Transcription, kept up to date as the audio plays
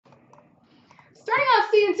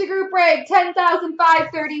CNC group break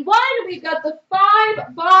 10,531. We've got the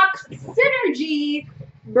 5-box synergy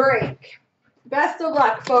break. Best of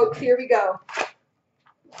luck, folks. Here we go.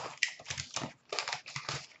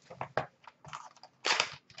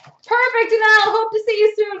 Perfect, Janelle. Hope to see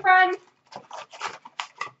you soon, friend.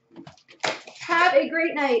 Have a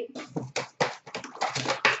great night.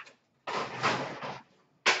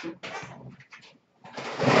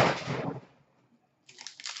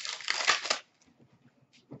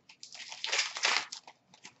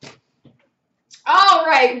 All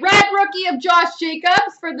right, red rookie of Josh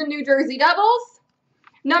Jacobs for the New Jersey Devils.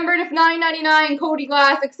 Numbered of 999, Cody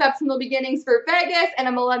Glass, exceptional beginnings for Vegas, and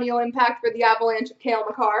a millennial impact for the Avalanche of Cale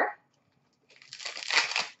Makar.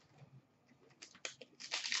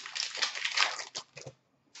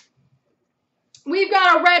 We've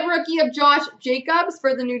got a red rookie of Josh Jacobs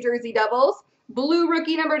for the New Jersey Devils. Blue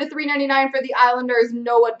rookie number to 399 for the Islanders,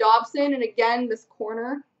 Noah Dobson. And again, this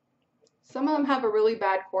corner. Some of them have a really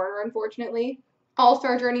bad corner, unfortunately.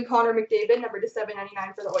 All-Star Journey, Connor McDavid, number to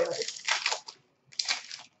 799 for the Oilers.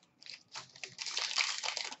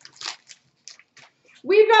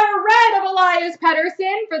 We've got a red of Elias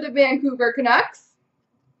Pettersson for the Vancouver Canucks.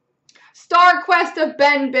 Star Quest of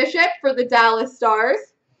Ben Bishop for the Dallas Stars.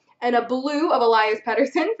 And a blue of Elias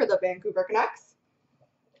Pettersson for the Vancouver Canucks.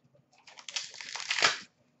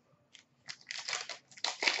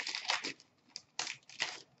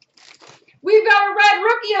 We've got a red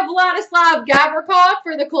rookie of Vladislav Gavrikov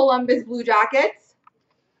for the Columbus Blue Jackets.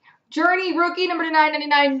 Journey rookie number to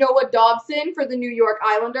 999, Noah Dobson for the New York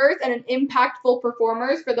Islanders. And an impactful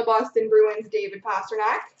performers for the Boston Bruins, David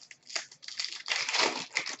Pastrnak.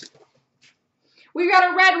 We've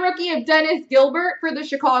got a red rookie of Dennis Gilbert for the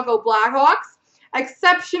Chicago Blackhawks.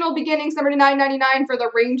 Exceptional beginnings number to 999 for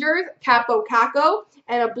the Rangers, Capo Caco.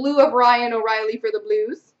 And a blue of Ryan O'Reilly for the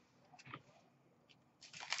Blues.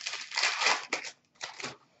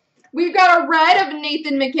 We've got a red of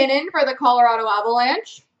Nathan MacKinnon for the Colorado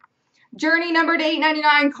Avalanche. Journey number to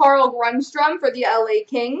 899, Carl Grundstrom for the LA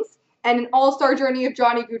Kings. And an all-star journey of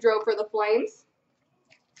Johnny Gaudreau for the Flames.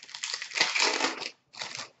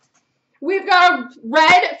 We've got a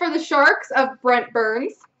red for the Sharks of Brent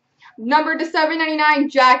Burns. Number to 799,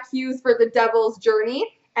 Jack Hughes for the Devils Journey.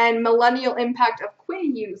 And millennial impact of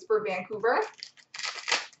Quinn Hughes for Vancouver.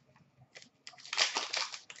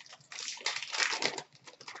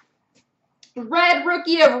 Red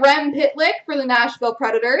rookie of Rem Pitlick for the Nashville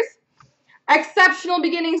Predators. Exceptional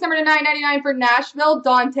beginnings number to 999 for Nashville,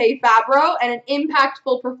 Dante Fabro. And an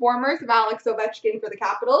impactful performers of Alex Ovechkin for the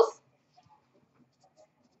Capitals.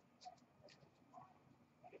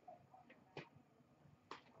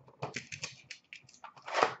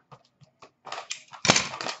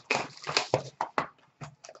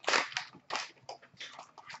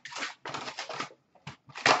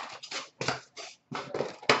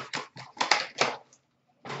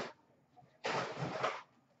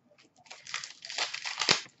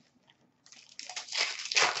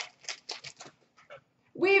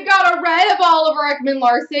 We've got a red of Oliver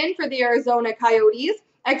Ekman-Larsson for the Arizona Coyotes.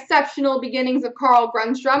 Exceptional beginnings of Carl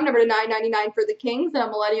Grundstrom, number to 999 for the Kings, and a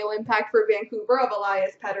millennial impact for Vancouver of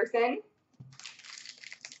Elias Pettersson.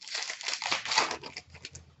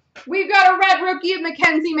 We've got a red rookie of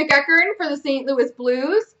Mackenzie McEachern for the St. Louis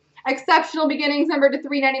Blues. Exceptional beginnings number to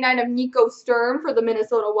 399 of Nico Sturm for the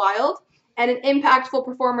Minnesota Wild. And an impactful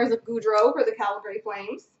performers of Gaudreau for the Calgary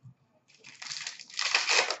Flames.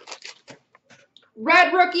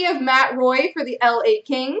 Red rookie of Matt Roy for the LA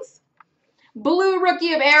Kings. Blue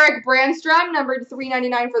rookie of Eric Brandstrom, numbered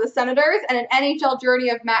 399 for the Senators. And an NHL journey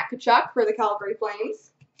of Matt Tkachuk for the Calgary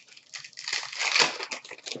Flames.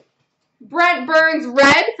 Brent Burns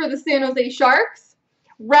red for the San Jose Sharks.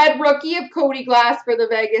 Red rookie of Cody Glass for the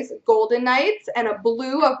Vegas Golden Knights. And a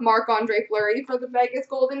blue of Marc-Andre Fleury for the Vegas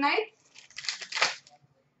Golden Knights.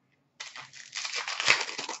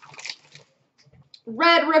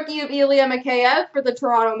 Red rookie of Ilya Mikheyev for the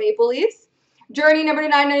Toronto Maple Leafs. Journey number to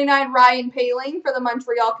 999, Ryan Poehling for the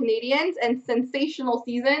Montreal Canadiens. And sensational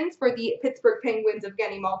seasons for the Pittsburgh Penguins of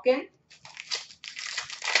Genny Malkin.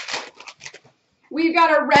 We've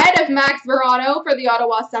got a red of Max Verano for the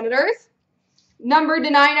Ottawa Senators. Numbered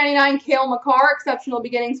to 999, Cale Makar, exceptional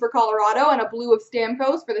beginnings for Colorado. And a blue of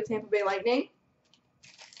Stamkos for the Tampa Bay Lightning.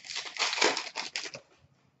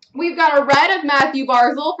 We've got a red of Matthew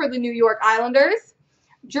Barzal for the New York Islanders.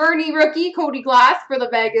 Journey rookie Cody Glass for the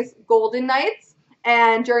Vegas Golden Knights.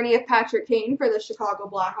 And journey of Patrick Kane for the Chicago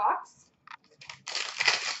Blackhawks.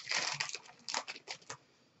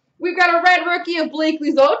 We've got a red rookie of Blake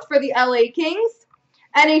Lizotte for the LA Kings.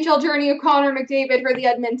 NHL journey of Connor McDavid for the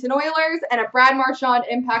Edmonton Oilers, and a Brad Marchand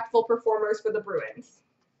impactful performers for the Bruins.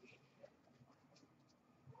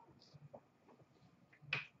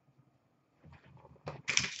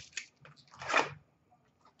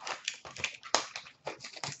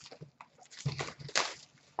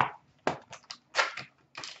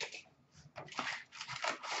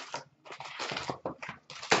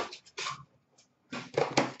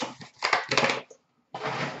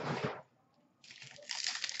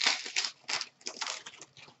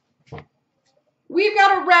 We've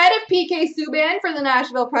got a red of PK Subban for the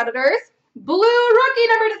Nashville Predators. Blue rookie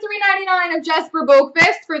number /399 of Jesper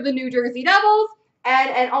Boqvist for the New Jersey Devils.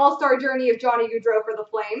 And an all-star journey of Johnny Gaudreau for the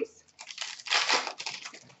Flames.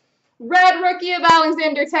 Red rookie of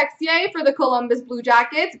Alexander Texier for the Columbus Blue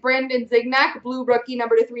Jackets. Brandon Zignac, blue rookie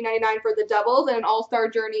number /399 for the Devils. And an all-star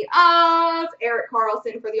journey of Erik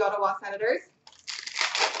Karlsson for the Ottawa Senators.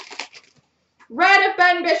 Red of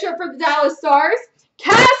Ben Bishop for the Dallas Stars.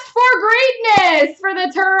 Cast for greatness for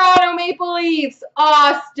the Toronto Maple Leafs,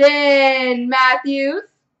 Austin Matthews.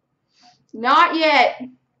 Not yet.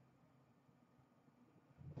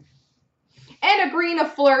 And a green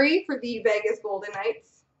of Fleury for the Vegas Golden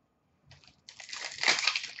Knights.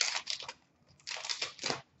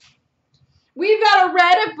 We've got a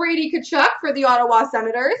red of Brady Tkachuk for the Ottawa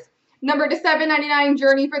Senators. Number /799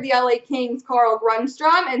 journey for the LA Kings, Carl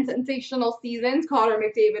Grundstrom. And sensational seasons, Connor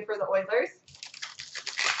McDavid for the Oilers.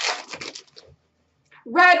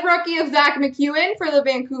 Red rookie of Zach McEwen for the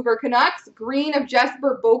Vancouver Canucks. Green of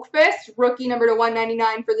Jesper Boqvist, rookie number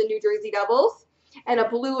 /199 for the New Jersey Devils. And a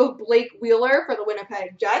blue of Blake Wheeler for the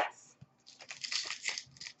Winnipeg Jets.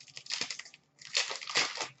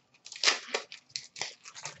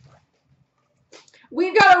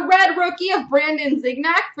 We've got a red rookie of Brandon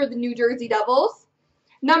Zignac for the New Jersey Devils.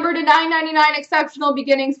 Number /999 exceptional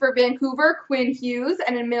beginnings for Vancouver, Quinn Hughes.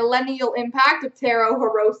 And a millennial impact of Taro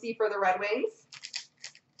Hirose for the Red Wings.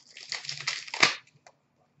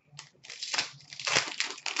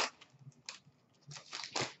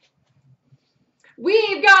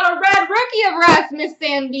 We've got a red rookie of Rasmus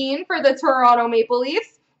Sandin for the Toronto Maple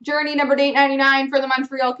Leafs. Journey number /899 for the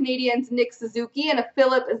Montreal Canadiens, Nick Suzuki. And a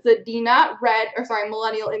Philip Zadina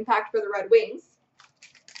millennial impact for the Red Wings.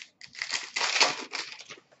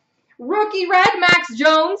 Rookie red, Max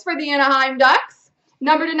Jones for the Anaheim Ducks.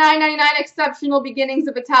 Number /999 exceptional beginnings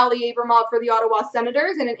of Vitaly Abramov for the Ottawa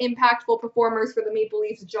Senators. And an impactful performers for the Maple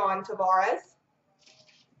Leafs, John Tavares.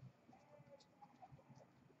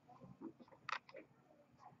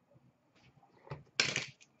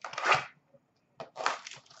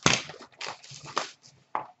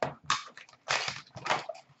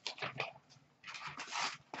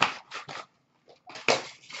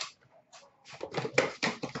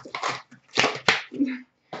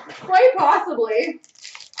 Quite possibly.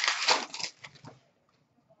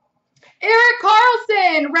 Erik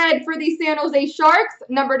Karlsson, red for the San Jose Sharks.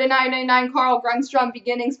 Number /999 Carl Grundstrom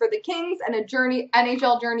beginnings for the Kings. And a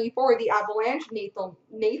NHL journey for the Avalanche, Nathan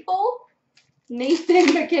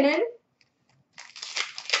McKinnon.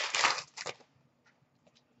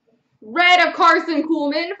 Red of Carson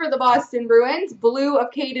Kuhlman for the Boston Bruins. Blue of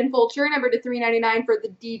Caden Fulcher, number /399 for the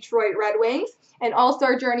Detroit Red Wings. And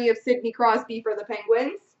all-star journey of Sidney Crosby for the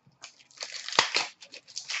Penguins.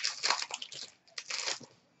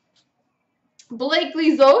 Blake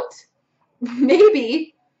Lizotte,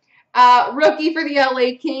 maybe. Rookie for the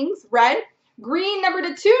LA Kings, red. Green, number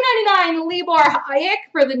 /299, Libor Hayek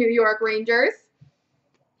for the New York Rangers.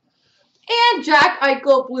 And Jack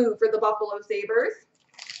Eichel, blue for the Buffalo Sabres.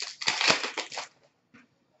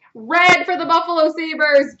 Red for the Buffalo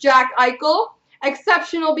Sabres, Jack Eichel.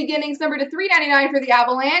 Exceptional beginnings, number /399 for the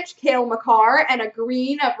Avalanche, Cale Makar. And a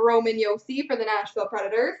green of Roman Josi for the Nashville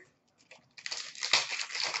Predators.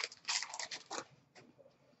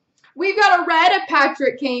 We've got a red of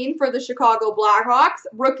Patrick Kane for the Chicago Blackhawks.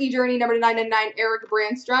 Rookie journey number /999 Erik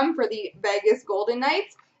Brandstrom for the Vegas Golden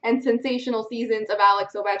Knights. And sensational seasons of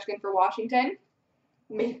Alex Ovechkin for Washington.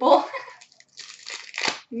 Maple.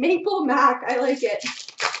 Maple Mac. I like it.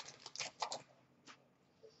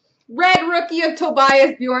 Red rookie of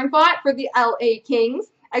Tobias Bjornfot for the LA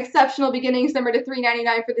Kings. Exceptional beginnings number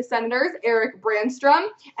 /399 for the Senators, Erik Brandstrom.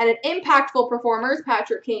 And an impactful performers,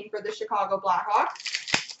 Patrick Kane for the Chicago Blackhawks.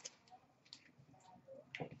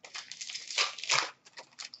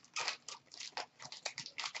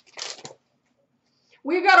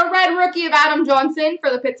 We've got a red rookie of Adam Johnson for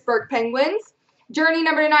the Pittsburgh Penguins. Journey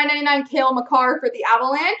number /999 Cale Makar for the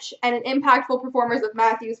Avalanche. And an impactful performers of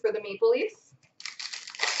Matthews for the Maple Leafs.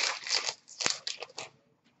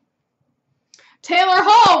 Taylor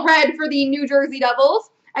Hall, red for the New Jersey Devils.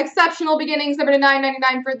 Exceptional beginnings, number to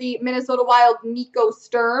 999 for the Minnesota Wild, Nico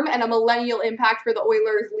Sturm, and a millennial impact for the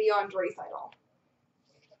Oilers, Leon Draisaitl.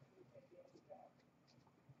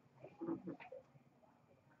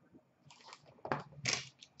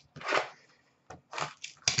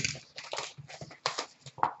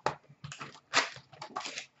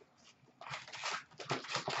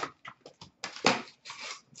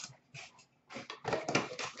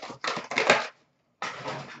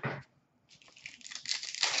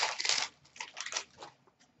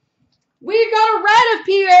 We've got a red of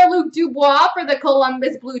Pierre-Luc Dubois for the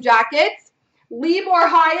Columbus Blue Jackets. Libor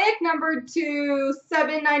Hayek, number to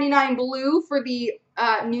 799 blue for the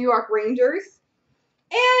New York Rangers.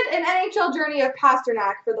 And an NHL jersey of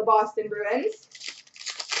Pasternak for the Boston Bruins.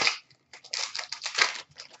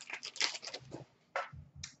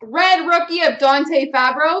 Red rookie of Dante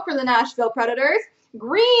Fabro for the Nashville Predators.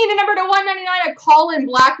 Green and number to 199 of Colin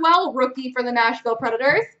Blackwell, rookie for the Nashville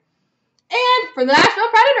Predators. And for the Nashville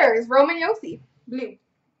Predators, Roman Josi, blue.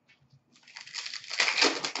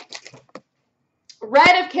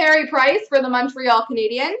 Red of Carey Price for the Montreal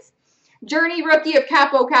Canadiens. Journey rookie of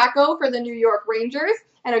Capo Caco for the New York Rangers.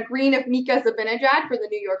 And a green of Mika Zibanejad for the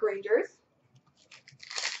New York Rangers.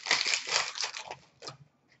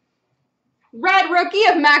 Red rookie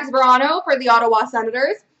of Max Verano for the Ottawa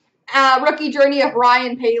Senators. Rookie journey of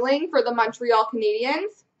Ryan Poehling for the Montreal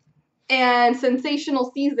Canadiens. And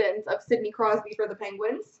sensational seasons of Sidney Crosby for the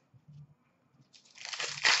Penguins.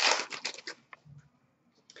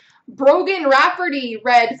 Brogan Rafferty,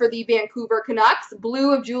 red for the Vancouver Canucks.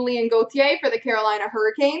 Blue of Julien Gauthier for the Carolina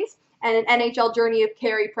Hurricanes. And an NHL journey of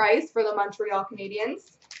Carey Price for the Montreal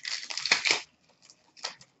Canadiens.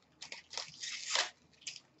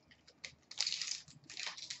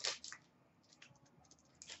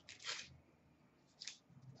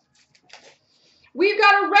 We've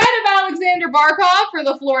got a red of Alexander Barkov for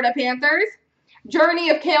the Florida Panthers. Journey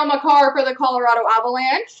of Cale Makar for the Colorado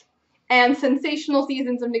Avalanche. And sensational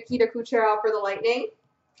seasons of Nikita Kucherov for the Lightning.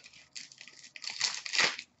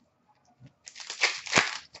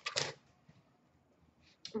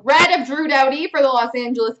 Red of Drew Doughty for the Los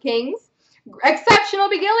Angeles Kings. Exceptional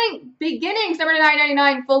beginnings, number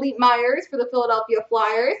 999, Philippe Myers for the Philadelphia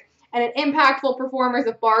Flyers. And an impactful performers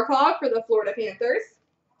of Barkov for the Florida Panthers.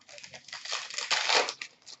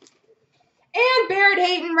 And Barrett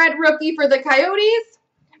Hayton, red rookie for the Coyotes.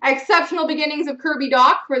 Exceptional beginnings of Kirby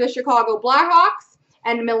Dach for the Chicago Blackhawks.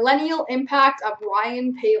 And millennial impact of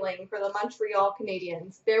Ryan Poehling for the Montreal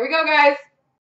Canadiens. There we go, guys.